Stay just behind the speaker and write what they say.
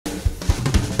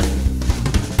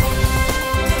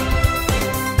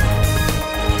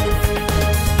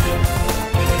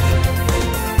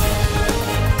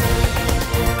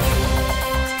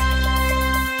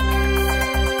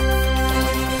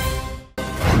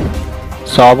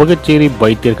சாவகச்சேரி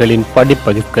வைத்தியர்களின் பணி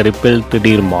பகிஷ்கரிப்பில்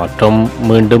திடீர் மாற்றம்,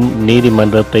 மீண்டும்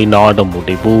நீதிமன்றத்தை நாட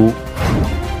முடிவு.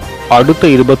 அடுத்த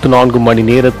 24 மணி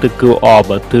நேரத்துக்கு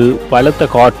ஆபத்து, பலத்த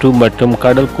காற்று மற்றும்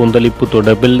கடல் கொந்தளிப்பு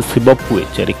தொடர்பில் சிவப்பு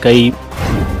எச்சரிக்கை.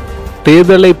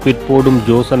 தேர்தலை பிற்போடும்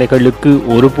யோசனைகளுக்கு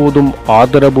ஒருபோதும்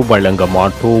ஆதரவு வழங்க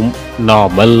மாட்டோம்,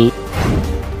 நாமல்.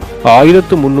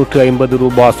 1350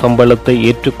 ரூபாய் சம்பளத்தை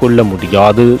ஏற்றுக்கொள்ள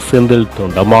முடியாது, செந்தில்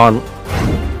தொண்டமான்.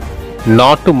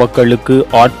 நாட்டு மக்களுக்கு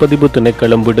ஆட்பதிவு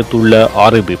திணைக்களம் விடுத்துள்ள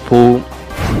அறிவிப்பு.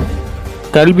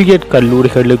 கல்வியற்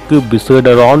கல்லூரிகளுக்கு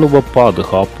விசேட இராணுவ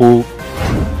பாதுகாப்பு.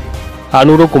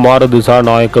 அனுரகுமார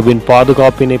திசாநாயக்கவின்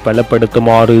பாதுகாப்பினை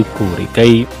பலப்படுத்துமாறு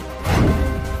கோரிக்கை.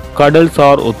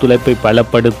 கடல்சார் ஒத்துழைப்பை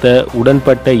பலப்படுத்த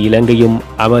உடன்பட்ட இலங்கையும்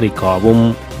அமெரிக்காவும்.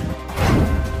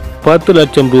 10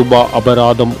 லட்சம் ரூபாய்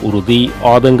அபராதம் உறுதி,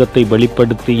 ஆதங்கத்தை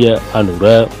வெளிப்படுத்திய அனுர.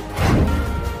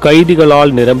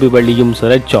 கைதிகளால் நிரம்பி வழியும்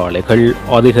சிறைச்சாலைகள்,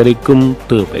 அதிகரிக்கும்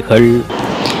தேவைகள்.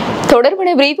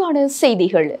 தொடர்பான விரிவான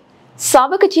செய்திகள்.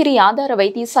 சாவகச்சேரி ஆதார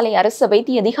வைத்தியசாலை அரசு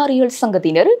வைத்திய அதிகாரிகள்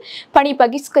சங்கத்தினர் பணி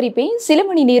பகிஷ்கரிப்பை சில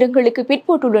மணி நேரங்களுக்கு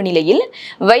பிற்போட்டுள்ள நிலையில்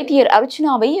வைத்தியர்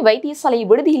அர்ச்சனாவை வைத்தியசாலை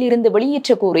விடுதியில் இருந்து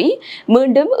வெளியேற்ற கோரி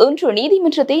மீண்டும் இன்று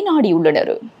நீதிமன்றத்தை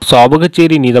நாடியுள்ளனர்.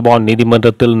 சாவகச்சேரி நீதவான்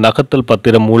நீதிமன்றத்தில் நகர்த்தல்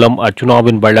பத்திரம் மூலம்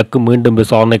அர்ச்சுனாவின் வழக்கு மீண்டும்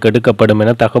விசாரணைக்கு எடுக்கப்படும்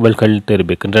என தகவல்கள்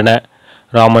தெரிவிக்கின்றன.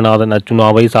 ராமநாதன்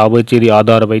அர்ச்சுனாவை சாவகச்சேரி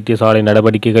ஆதார வைத்தியசாலை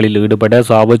நடவடிக்கைகளில் ஈடுபட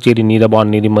சாவகச்சேரி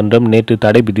நீதவான் நீதிமன்றம் நேற்று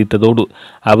தடை விதித்ததோடு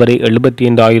அவரை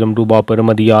 75,000 ரூபாய்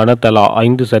பெறுமதியான தலா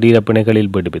 5 சரீர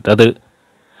பிணைகளில் விடுவித்தது.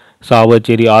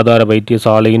 சாவகச்சேரி ஆதார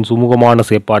வைத்தியசாலையின் சுமூகமான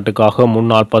செயற்பாட்டுக்காக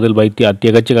முன்னாள் பதில் வைத்திய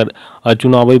அத்தியட்சகர்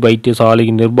அர்ச்சுனாவை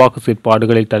வைத்தியசாலையின் நிர்வாக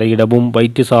செயற்பாடுகளில் தலையிடவும்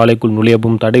வைத்தியசாலைக்குள்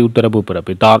நுழையவும் தடை உத்தரவு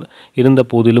பிறப்பித்தார். இருந்த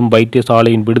போதிலும்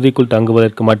வைத்தியசாலையின் விடுதிக்குள்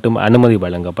தங்குவதற்கு மட்டும் அனுமதி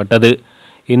வழங்கப்பட்டது.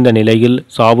 இந்த நிலையில்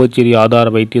சாவகச்சேரி ஆதார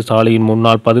வைத்தியசாலையின்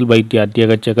முன்னாள் பதில் வைத்திய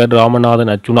அத்தியட்சகர்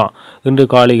ராமநாதன் அர்ச்சுனா இன்று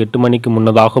காலை 8 மணிக்கு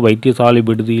முன்னதாக வைத்தியசாலை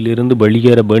விடுதியில் இருந்து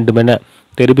வெளியேற வேண்டுமென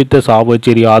தெரிவித்த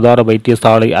சாவகச்சேரி ஆதார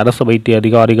வைத்தியசாலை அரசு வைத்திய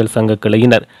அதிகாரிகள் சங்க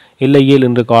கிளையினர் இல்லையேல்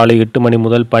இன்று காலை 8 மணி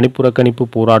முதல் பணிப்புறக்கணிப்பு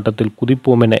போராட்டத்தில்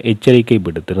குதிப்போம் என எச்சரிக்கை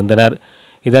விடுத்திருந்தனர்.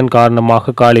 இதன்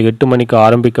காரணமாக காலை 8 மணிக்கு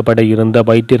ஆரம்பிக்கப்பட இருந்த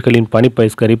வைத்தியர்களின் பணி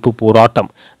பகிஷ்கரிப்பு போராட்டம்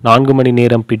 4 மணி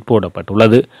நேரம்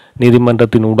பிற்போடப்பட்டுள்ளது.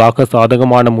 நீதிமன்றத்தின் ஊடாக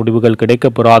சாதகமான முடிவுகள்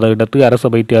கிடைக்கப்பெறாத இடத்து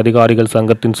அரசு வைத்திய அதிகாரிகள்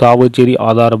சங்கத்தின் சாவகச்சேரி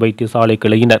ஆதார வைத்தியசாலை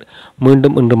கிளையினர்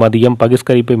மீண்டும் இன்று மதியம்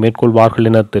பகிஷ்கரிப்பை மேற்கொள்வார்கள்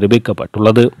என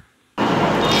தெரிவிக்கப்பட்டுள்ளது.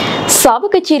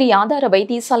 சாவகச்சேரி ஆதார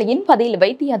வைத்தியசாலையின் பதில்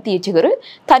வைத்திய அத்தியட்சகர்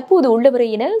தற்போது உள்ளவரை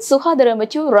என சுகாதார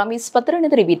அமைச்சர் ரமேஷ்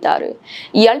பத்ரன் தெரிவித்தார்.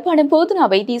 யாழ்ப்பாணம் போதனா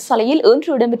வைத்தியசாலையில் இன்று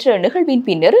இடம்பெற்ற நிகழ்வின்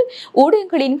பின்னர்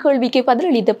ஊடகங்களின் கேள்விக்கு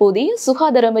பதிலளித்த போதே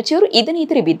சுகாதார அமைச்சர் இதனை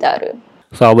தெரிவித்தார்.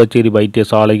 சாவகச்சேரி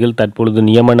வைத்தியசாலையில் தற்பொழுது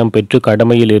நியமனம் பெற்று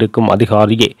கடமையில் இருக்கும்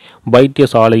அதிகாரியே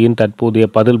வைத்தியசாலையின் தற்போதைய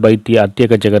பதில் வைத்திய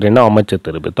அத்தியட்சகர் என அமைச்சர்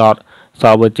தெரிவித்தார்.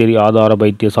 சாவகச்சேரி ஆதார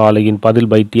வைத்தியசாலையின் பதில்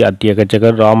வைத்திய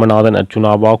அத்தியட்சகர் ராமநாதன்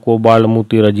அர்ச்சுனாவா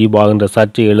கோபாலமூர்த்தி ரஜீவா என்ற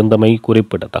சர்ச்சை எழுந்தமை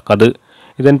குறிப்பிடத்தக்கது.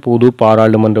 இதன்போது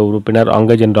பாராளுமன்ற உறுப்பினர்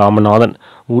அங்கஜன் ராமநாதன்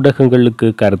ஊடகங்களுக்கு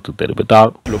கருத்து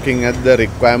தெரிவித்தார். Looking at the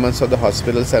requirements of the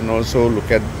hospitals and also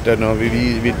look at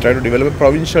we try to develop a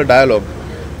provincial dialogue.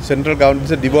 Central government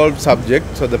is a devolved subject,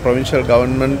 so the provincial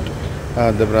government,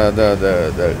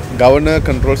 the governor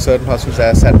controls certain hospitals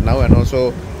as at now, and also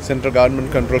central government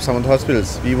controls some of the hospitals.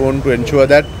 We want to ensure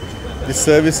that the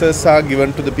services are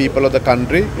given to the people of the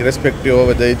country, irrespective of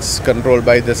whether it's controlled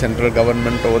by the central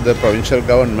government or the provincial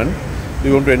government.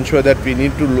 We want to ensure that we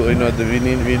need to,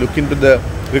 we look into the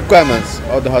requirements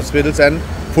of the hospitals and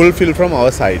fulfill from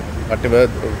our side whatever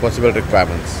possible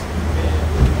requirements.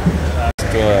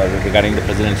 Regarding the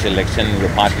presidential election, your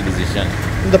party decision?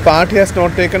 The party has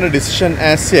not taken a decision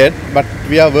as yet, but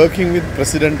we are working with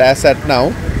President as at now.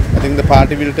 I think the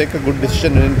party will take a good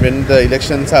decision when the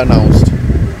elections are announced.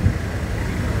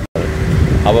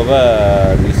 However,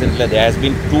 recently there has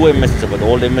been 2 MSs, but the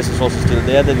old MS is also still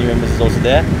there, the new MS is also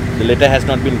there. The letter has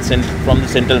not been sent from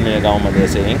the central government, they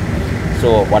are saying.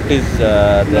 So what is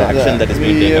the action that is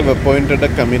being taken? We have appointed a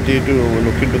committee to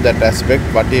look into that aspect.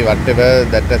 Whatever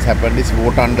that has happened is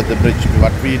vote under the bridge.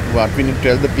 What we need to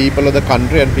tell the people of the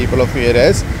country and people of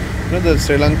areas, the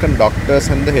Sri Lankan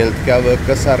doctors and the healthcare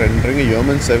workers are rendering a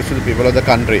human service to the people of the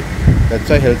country. That's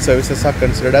why health services are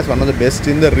considered as one of the best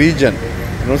in the region.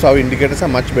 Also our indicators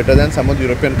are much better than some of the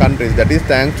European countries. That is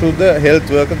thanks to the health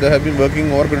workers that have been working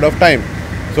over a period of time.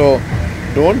 So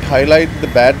don't highlight the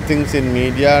bad things in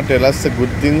media, tell us the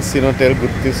good things, tell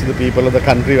good things to the people of the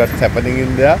country, what's happening in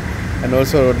there. And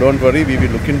also don't worry, we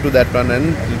will look into that one and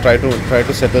try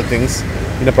to settle things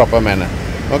in a proper manner.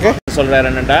 Okay? சொல்றாரு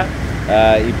என்னடா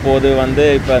இப்போது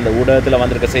இப்போ அந்த ஊடகத்தில்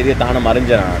வந்திருக்க செய்தியை தானும்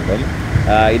அறிஞ்சாலும்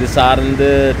இது சார்ந்து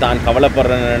தான்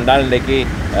கவலைப்படுறேன் என்றால் இன்றைக்கு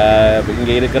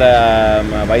இங்கே இருக்கிற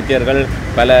வைத்தியர்கள்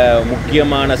பல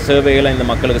முக்கியமான சேவைகளை இந்த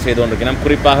மக்களுக்கு செய்து கொண்டிருக்கிறோம்.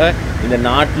 குறிப்பாக இந்த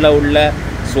நாட்டில் உள்ள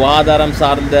சுகாதாரம்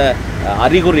சார்ந்த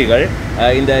அறிகுறிகள்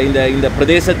இந்த இந்த இந்த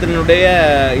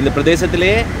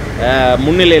பிரதேசத்திலேயே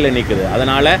முன்னிலையில் நிற்குது.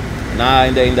 அதனால்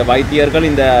நான் இந்த வைத்தியர்கள்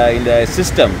இந்த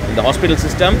சிஸ்டம், இந்த ஹாஸ்பிட்டல்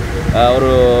சிஸ்டம்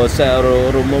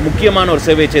ஒரு முக்கியமான ஒரு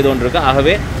சேவை செய்து கொண்டிருக்கு.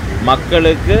 ஆகவே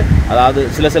மக்களுக்கு அதாவது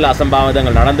சில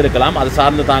அசம்பாவிதங்கள் நடந்திருக்கலாம், அது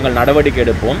சார்ந்து தாங்கள் நடவடிக்கை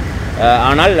எடுப்போம்.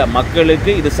 ஆனால்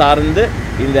மக்களுக்கு இது சார்ந்து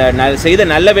இந்த செய்த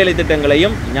நல்ல வேலை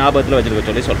திட்டங்களையும் ஞாபகத்தில் வச்சுருக்க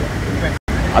சொல்லி சொல்கிறோம்.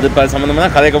 அது சம்பந்தமாக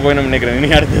தான் கதைக்க போய் நினைக்கிறேன். இனி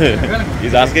அடுத்து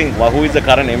is asking who is the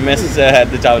current MS at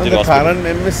the Chavachiri Hospital? The current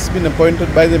MS has been appointed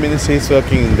by the ministry, is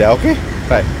working in there. Okay,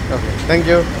 right. Okay, thank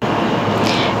you.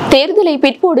 தேர்தலை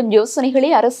பிற்போடும் யோசனைகளை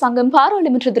அரசாங்கம்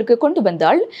பாராளுமன்றத்திற்கு கொண்டு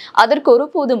வந்தால் அதற்கு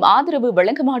ஒருபோதும் ஆதரவு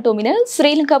வழங்க மாட்டோம் என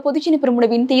ஸ்ரீலங்கா பொதுஜன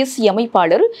பெரமுனவின் தேசிய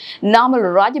அமைப்பாளர் நாமல்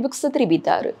ராஜபக்ச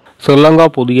தெரிவித்தார். ஸ்ரீலங்கா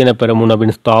பொதுஜன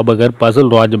பெரமுனவின் ஸ்தாபகர்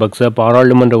பசில் ராஜபக்ச,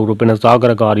 பாராளுமன்ற உறுப்பினர்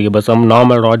சாகர காரியபசம்,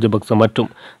 நாமல் ராஜபக்ச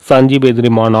மற்றும் சஞ்சீப்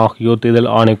எதிரிமான் ஆகியோர்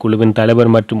தேர்தல் ஆணைக்குழுவின்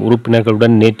தலைவர் மற்றும்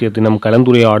உறுப்பினர்களுடன் நேற்றைய தினம்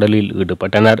கலந்துரையாடலில்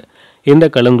ஈடுபட்டனர். இந்த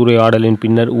கலந்துரையாடலின்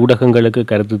பின்னர் ஊடகங்களுக்கு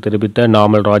கருத்து தெரிவித்த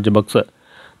நாமல் ராஜபக்ச,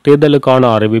 தேர்தலுக்கான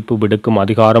அறிவிப்பு விடுக்கும்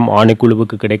அதிகாரம்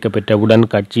ஆணைக்குழுவுக்கு கிடைக்கப்பெற்றவுடன்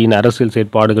கட்சியின் அரசியல்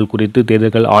செயற்பாடுகள் குறித்து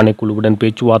தேர்தல்கள் ஆணைக்குழுவுடன்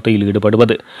பேச்சுவார்த்தையில்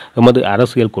ஈடுபடுவது எமது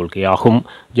அரசியல் கொள்கையாகும்.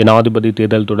 ஜனாதிபதி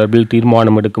தேர்தல் தொடர்பில்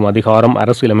தீர்மானம் எடுக்கும் அதிகாரம்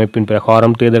அரசியலமைப்பின்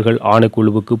பிரகாரம் தேர்தல்கள்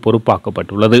ஆணைக்குழுவுக்கு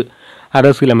பொறுப்பாக்கப்பட்டுள்ளது.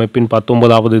 அரசியலமைப்பின்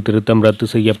 19வது திருத்தம் ரத்து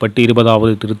செய்யப்பட்டு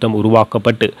 20வது திருத்தம்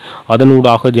உருவாக்கப்பட்டு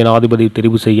அதனூடாக ஜனாதிபதி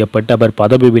தெரிவு செய்யப்பட்டு அவர்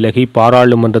பதவி விலகி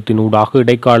பாராளுமன்றத்தினூடாக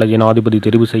இடைக்கால ஜனாதிபதி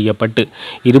தெரிவு செய்யப்பட்டு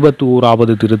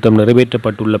 21வது திருத்தம்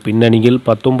நிறைவேற்றப்பட்டுள்ள பின்னணியில்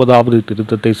 19வது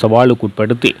திருத்தத்தை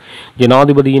சவாலுக்குட்படுத்தி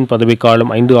ஜனாதிபதியின்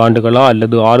பதவிக்காலம் 5 ஆண்டுகளா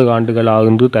அல்லது 6 ஆண்டுகளா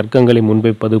என்று தர்க்கங்களை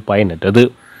முன்வைப்பது பயனற்றது.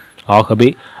 ஆகவே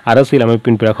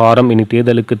அரசியலமைப்பின் பிரகாரம் இனி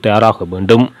தேர்தலுக்கு தயாராக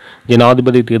வேண்டும்.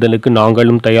 ஜனாதிபதி தேர்தலுக்கு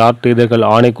நாங்களும் தயார், தேர்தல்கள்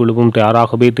ஆணைக்குழுவும்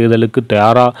தயாராகவே தேர்தலுக்கு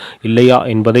தயாரா இல்லையா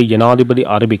என்பதை ஜனாதிபதி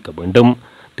அறிவிக்க வேண்டும்.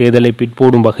 தேர்தலை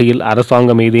பிற்போடும் வகையில்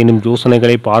அரசாங்கம் ஏதேனும்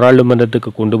யோசனைகளை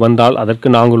பாராளுமன்றத்துக்கு கொண்டு வந்தால் அதற்கு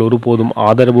நாங்கள் ஒருபோதும்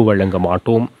ஆதரவு வழங்க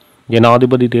மாட்டோம்.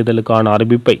 ஜனாதிபதி தேர்தலுக்கான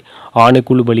அறிவிப்பை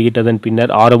ஆணைக்குழு வெளியிட்டதன்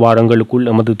பின்னர் 6 வாரங்களுக்குள்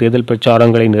எமது தேர்தல்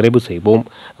பிரச்சாரங்களை நிறைவு செய்வோம்.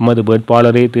 எமது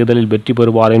வேட்பாளரே தேர்தலில் வெற்றி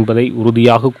பெறுவார் என்பதை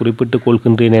உறுதியாக குறிப்பிட்டுக்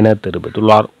கொள்கின்றேன் என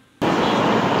தெரிவித்துள்ளார்.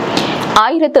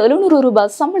 1700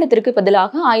 ரூபாய் சம்பளத்திற்கு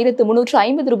பதிலாக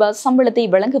 1350 ரூபாய் சம்பளத்தை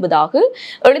வழங்குவதாக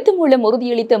எழுத்து மூலம்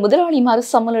உறுதியளித்த முதலாளிமார்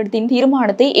சம்மேளனத்தின்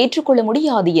தீர்மானத்தை ஏற்றுக்கொள்ள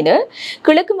முடியாது என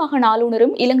கிழக்கு மாகாண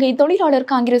ஆளுநரும் இலங்கை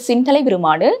தொழிலாளர் காங்கிரசின்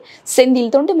தலைவருமான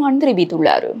செந்தில் தொண்டமான்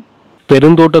தெரிவித்துள்ளார்.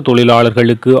 பெருந்தோட்ட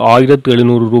தொழிலாளர்களுக்கு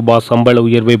 1700 ரூபாய் சம்பள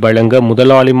உயர்வை வழங்க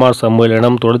முதலாளிமார்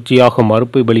சம்மேளனம் தொடர்ச்சியாக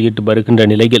மறுப்பை வெளியிட்டு வருகின்ற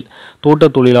நிலையில் தோட்ட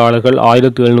தொழிலாளர்கள்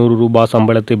 1700 ரூபாய்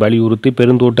சம்பளத்தை வலியுறுத்தி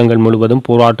பெருந்தோட்டங்கள் முழுவதும்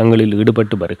போராட்டங்களில்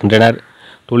ஈடுபட்டு வருகின்றனர்.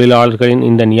 தொழிலாளர்களின்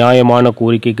இந்த நியாயமான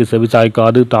கோரிக்கைக்கு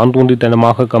செவிசாய்க்காது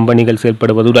தாந்தோன்றித்தனமாக கம்பெனிகள்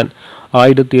செயல்படுவதுடன்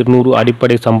 1200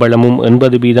 அடிப்படை சம்பளமும்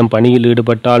 80% பணியில்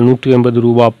ஈடுபட்டால் 180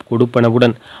 ரூபாய்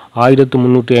கொடுப்பனவுடன்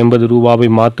 1350 ரூபாவை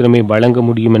மாத்திரமே வழங்க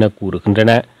முடியும் என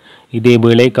கூறுகின்றன.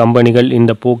 இதேவேளை கம்பெனிகள்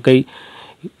இந்த போக்கை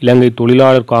இலங்கை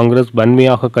தொழிலாளர் காங்கிரஸ்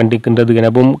வன்மையாக கண்டிக்கின்றது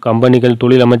எனவும் கம்பெனிகள்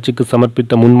தொழில் அமைச்சுக்கு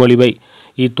சமர்ப்பித்த முன்மொழிவை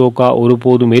இத்தோகா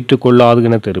ஒருபோதும் ஏற்றுக்கொள்ளாது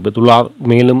என தெரிவித்துள்ளார்.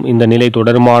 மேலும் இந்த நிலை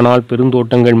தொடருமானால்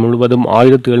பெருந்தோட்டங்கள் முழுவதும்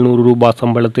 1700 ரூபாய்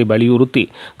சம்பளத்தை வலியுறுத்தி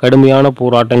கடுமையான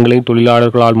போராட்டங்களை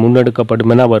தொழிலாளர்களால்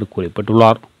முன்னெடுக்கப்படும் என அவர்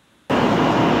குறிப்பிட்டுள்ளார்.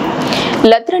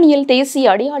 லத்திரனியல்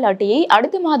தேசிய அடையாள அட்டையை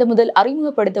அடுத்த மாதம் முதல்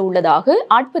அறிமுகப்படுத்த உள்ளதாக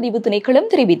ஆட்பதிவு திணைக்களம்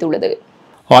தெரிவித்துள்ளது.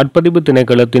 ஆட்பதிவு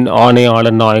திணைக்களத்தின்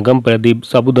ஆணையாளர் நாயகம் பிரதீப்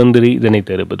சபுதந்திரி இதனை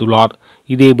தெரிவித்துள்ளார்.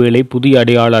 இதேவேளை புதிய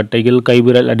அடையாள அட்டையில்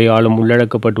கைவிரல் அடையாளம்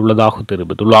உள்ளடக்கப்பட்டுள்ளதாக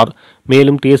தெரிவித்துள்ளார்.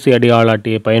 மேலும் தேசிய அடையாள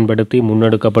அட்டையை பயன்படுத்தி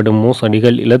முன்னெடுக்கப்படும்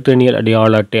மோசடிகள் இலத்திரனியல்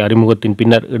அடையாள அட்டை அறிமுகத்தின்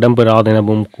பின்னர் இடம்பெறாது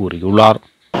எனவும் கூறியுள்ளார்.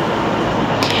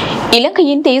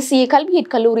 இலங்கையின் தேசிய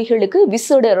கல்வியற் கல்லூரிகளுக்கு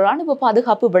விசேட இராணுவ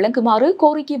பாதுகாப்பு வழங்குமாறு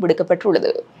கோரிக்கை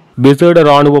விடுக்கப்பட்டுள்ளது. விசேட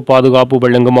இராணுவ பாதுகாப்பு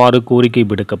வழங்குமாறு கோரிக்கை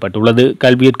விடுக்கப்பட்டுள்ளது.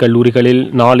 கல்வியற் கல்லூரிகளில்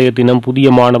நாளைய தினம் புதிய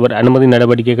மாணவர் அனுமதி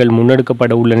நடவடிக்கைகள்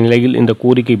முன்னெடுக்கப்பட உள்ள நிலையில் இந்த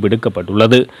கோரிக்கை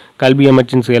விடுக்கப்பட்டுள்ளது. கல்வி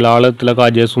அமைச்சின் செயலாளர் திலகா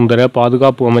ஜெயசுந்தர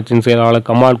பாதுகாப்பு அமைச்சின் செயலாளர்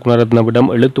கமால்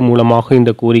குணரத்னவிடம் எழுத்து மூலமாக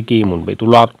இந்த கோரிக்கையை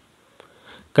முன்வைத்துள்ளார்.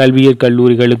 கல்வியற்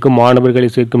கல்லூரிகளுக்கு மாணவர்களை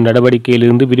சேர்க்கும்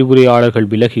நடவடிக்கையிலிருந்து விரிவுரையாளர்கள்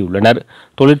விலகியுள்ளனர்.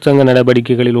 தொழிற்சங்க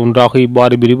நடவடிக்கைகளில் ஒன்றாக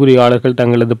இவ்வாறு விரிவுரையாளர்கள்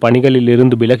தங்களது பணிகளில்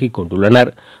இருந்து விலகிக் கொண்டுள்ளனர்.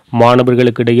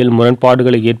 மாணவர்களுக்கு இடையில்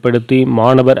முரண்பாடுகளை ஏற்படுத்தி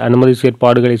மாணவர் அனுமதி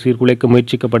செயற்பாடுகளை சீர்குலைக்க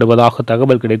முயற்சிக்கப்படுவதாக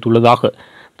தகவல் கிடைத்துள்ளதாக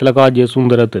திலகா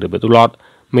ஜெயசுந்தர தெரிவித்துள்ளார்.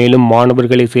 மேலும்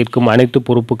மாணவர்களை சேர்க்கும் அனைத்து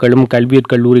பொறுப்புகளும்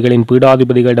கல்வியற் கல்லூரிகளின்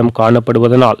பீடாதிபதிகளிடம்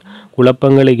காணப்படுவதனால்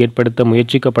குழப்பங்களை ஏற்படுத்த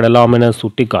முயற்சிக்கப்படலாம் என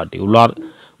சுட்டிக்காட்டியுள்ளார்.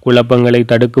 குழப்பங்களை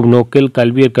தடுக்கும் நோக்கில்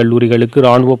கல்வியற் கல்லூரிகளுக்கு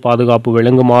இராணுவ பாதுகாப்பு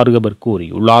வழங்குமாறு அவர்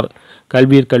கூறியுள்ளார்.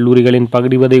 கல்வியற் கல்லூரிகளின்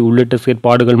பகிர்வதை உள்ளிட்ட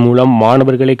செயற்பாடுகள் மூலம்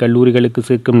மாணவர்களை கல்லூரிகளுக்கு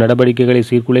சேர்க்கும் நடவடிக்கைகளை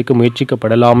சீர்குலைக்க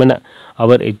முயற்சிக்கப்படலாம் என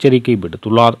அவர் எச்சரிக்கை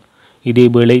விடுத்துள்ளார்.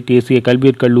 இதேவேளை தேசிய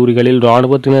கல்வியற் கல்லூரிகளில்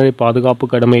இராணுவத்தினரை பாதுகாப்பு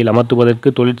கடமையில் அமர்த்துவதற்கு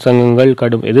தொழிற்சங்கங்கள்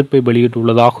கடும் எதிர்ப்பை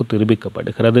வெளியிட்டுள்ளதாக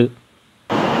தெரிவிக்கப்படுகிறது.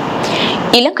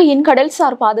 இலங்கையின்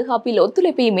கடல்சார் பாதுகாப்பில்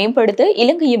ஒத்துழைப்பை மேம்படுத்த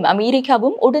இலங்கையும்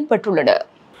அமெரிக்காவும் உடன்பட்டுள்ளன.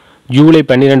 ஜூலை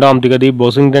 12ஆம் தேதி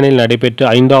வாஷிங்டனில் நடைபெற்ற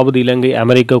 5வது இலங்கை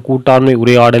அமெரிக்க கூட்டாண்மை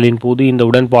உரையாடலின் போது இந்த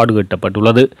உடன்பாடு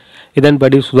எட்டப்பட்டுள்ளது.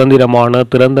 இதன்படி சுதந்திரமான,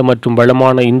 திறந்த மற்றும்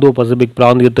வளமான இந்தோ பசிபிக்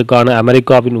பிராந்தியத்துக்கான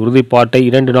அமெரிக்காவின் உறுதிப்பாட்டை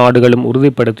இரண்டு நாடுகளும்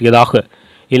உறுதிப்படுத்தியதாக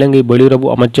இலங்கை வெளியுறவு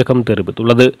அமைச்சகம்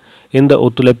தெரிவித்துள்ளது. இந்த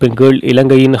ஒத்துழைப்பின் கீழ்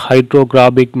இலங்கையின்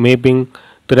ஹைட்ரோகிராபிக் மேப்பிங்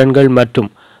திறன்கள் மற்றும்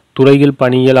துறையில்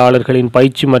பணியாளர்களின்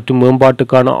பயிற்சி மற்றும்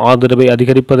மேம்பாட்டுக்கான ஆதரவை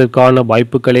அதிகரிப்பதற்கான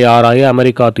வாய்ப்புகளை ஆராய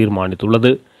அமெரிக்கா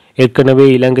தீர்மானித்துள்ளது. ஏற்கனவே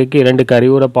இலங்கைக்கு 2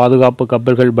 கரையோர பாதுகாப்பு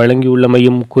கப்பல்கள்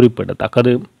வழங்கியுள்ளமையும்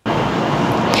குறிப்பிடத்தக்கது.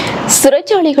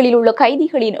 சிறைச்சாலைகளில் உள்ள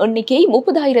கைதிகளின் எண்ணிக்கை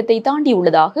 30,000-ஐ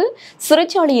தாண்டியுள்ளதாக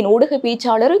சிறைச்சாலையின் ஊடக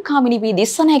பேச்சாளர் காமினி வி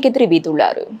திசாநாயக்க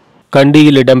தெரிவித்துள்ளார்.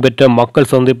 கண்டியில் இடம்பெற்ற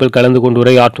மக்கள் சந்திப்பில் கலந்து கொண்டு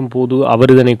உரையாற்றும் போது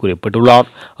அவர் இதனை குறிப்பிட்டுள்ளார்.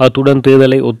 அத்துடன்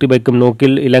தேர்தலை ஒத்திவைக்கும்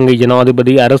நோக்கில் இலங்கை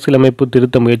ஜனாதிபதி அரசியலமைப்பு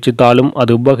திருத்த முயற்சித்தாலும்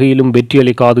அது இவ்வகையிலும்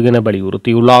வெற்றியளிக்காது என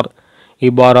வலியுறுத்தியுள்ளார்.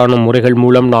 இவ்வாறான முறைகள்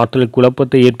மூலம் நாட்டில்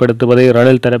குழப்பத்தை ஏற்படுத்துவதை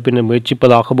ரணில் தரப்பினர்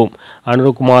முயற்சிப்பதாகவும்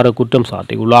அனுரகுமார குற்றம்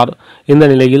சாட்டியுள்ளார். இந்த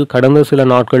நிலையில் கடந்த சில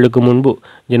நாட்களுக்கு முன்பு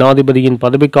ஜனாதிபதியின்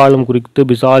பதவிக்காலம் குறித்து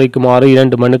விசாரிக்குமாறு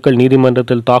 2 மனுக்கள்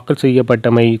நீதிமன்றத்தில் தாக்கல்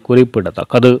செய்யப்பட்டமை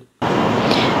குறிப்பிடத்தக்கது.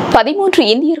 13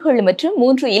 இந்தியர்கள் மற்றும்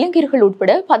 3 இலங்கையர்கள்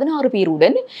உட்பட 16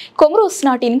 பேருடன் கொமரோஸ்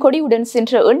நாட்டின் கொடியுடன்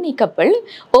சென்ற எண்ணெய் கப்பல்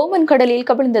ஓமன் கடலில்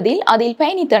கவிழ்ந்ததில் அதில்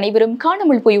பயணித்த அனைவரும்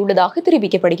காணாமல் போயுள்ளதாக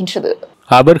தெரிவிக்கப்படுகின்றது.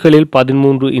 அவர்களில்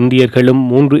 13 இந்தியர்களும்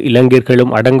 3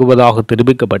 இலங்கையர்களும் அடங்குவதாக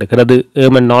தெரிவிக்கப்படுகிறது.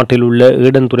 ஏமன் நாட்டில் உள்ள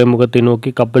ஏடன் துறைமுகத்தை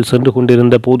நோக்கி கப்பல் சென்று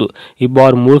கொண்டிருந்த போது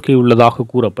இவ்வாறு மூழ்கியுள்ளதாக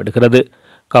கூறப்படுகிறது.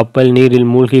 கப்பல் நீரில்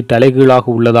மூழ்கி தலைகீழாக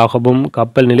உள்ளதாகவும்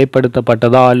கப்பல்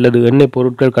நிலைப்படுத்தப்பட்டதா அல்லது எண்ணெய்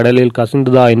பொருட்கள் கடலில்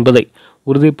கசிந்ததா என்பதை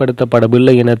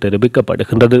உறுதிப்படுத்தப்படவில்லை என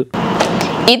தெரிவிக்கப்படுகின்றது.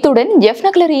 இத்துடன்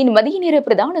ஜெஃப்னக்லரியின் மதிய நேர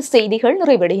பிரதான செய்திகள்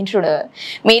நிறைவடைகின்றன.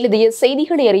 மேலதிக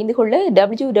செய்திகளை அறிந்து கொள்ள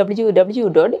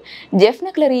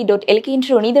www.jeffnaclery.lk என்ற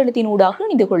இணையதளத்தினூடாக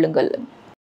இணைந்து கொள்ளுங்கள்.